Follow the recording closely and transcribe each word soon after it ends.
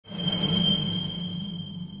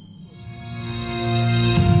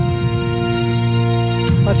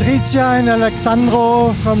Patricija and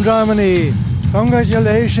Alexandru from Germany.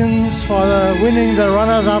 Congratulations for winning the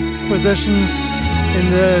runners-up position in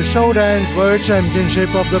the ShowDance World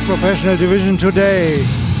Championship of the professional division today.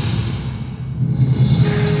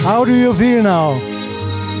 How do you feel now?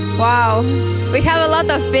 Wow, we have a lot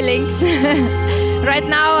of feelings. Right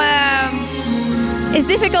now it's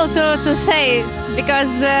difficult to say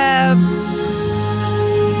because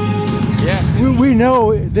yes, we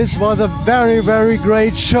know this was a very, very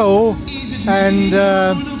great show, and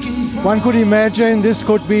one could imagine this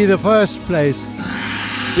could be the first place.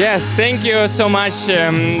 Yes, thank you so much.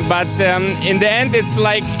 But in the end, it's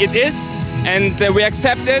like it is, and we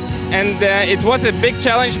accept it. And it was a big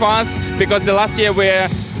challenge for us because the last year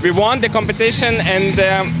we won the competition, and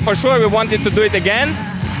for sure we wanted to do it again.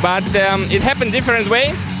 But it happened different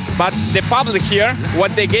way. But the public here,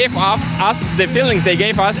 what they gave us, the feelings they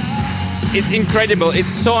gave us, it's incredible.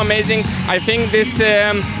 It's so amazing. I think these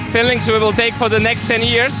feelings we will take for the next 10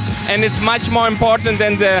 years, and it's much more important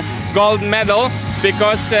than the gold medal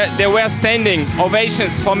because they were standing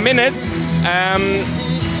ovations for minutes.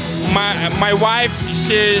 My wife,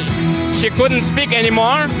 she couldn't speak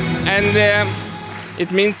anymore, and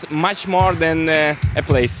it means much more than a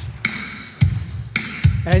place.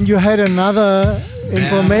 And you had another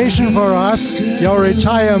information for us, your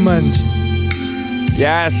retirement.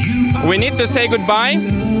 Yes, we need to say goodbye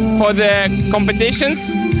for the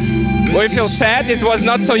competitions. We feel sad, it was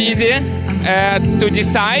not so easy to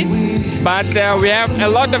decide, but we have a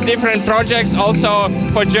lot of different projects also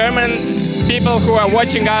for German people who are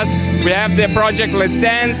watching us. We have the project Let's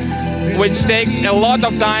Dance, which takes a lot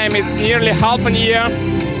of time, it's nearly half a year,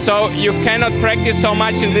 so you cannot practice so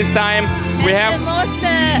much in this time. We have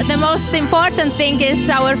the most important thing is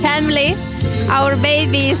our family. Our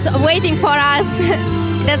baby is waiting for us.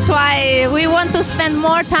 That's why we want to spend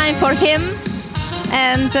more time for him.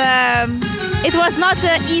 And it was not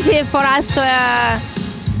easy for us to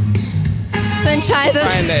enjoy it.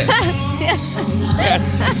 Yes.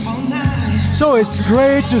 Yes. So it's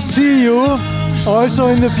great to see you also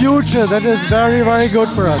in the future. That is very, very good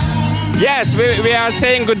for us. Yes, we are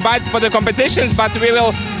saying goodbye for the competitions, but we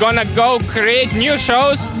will gonna go create new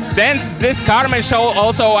shows. Dance this Carmen show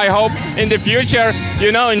also, I hope, in the future.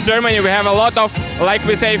 You know, in Germany we have a lot of, like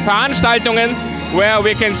we say, Veranstaltungen, where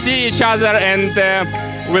we can see each other, and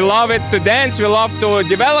we love it to dance, we love to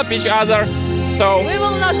develop each other. So we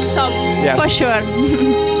will not stop, yes, for sure.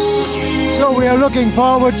 So we are looking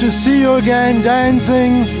forward to see you again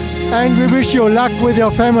dancing, and we wish you luck with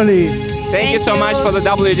your family. Thank you so much for the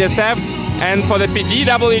WDSF and for the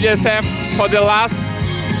WDSF for the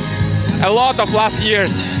a lot of last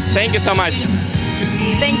years. Thank you so much.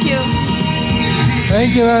 Thank you.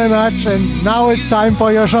 Thank you very much. And now it's time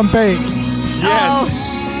for your champagne. Yes. Oh,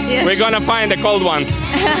 yes. We're gonna find a cold one.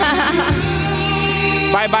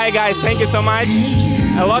 Bye-bye, guys. Thank you so much.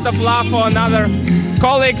 A lot of love for another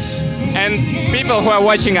colleagues and people who are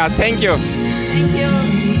watching us. Thank you. Thank you.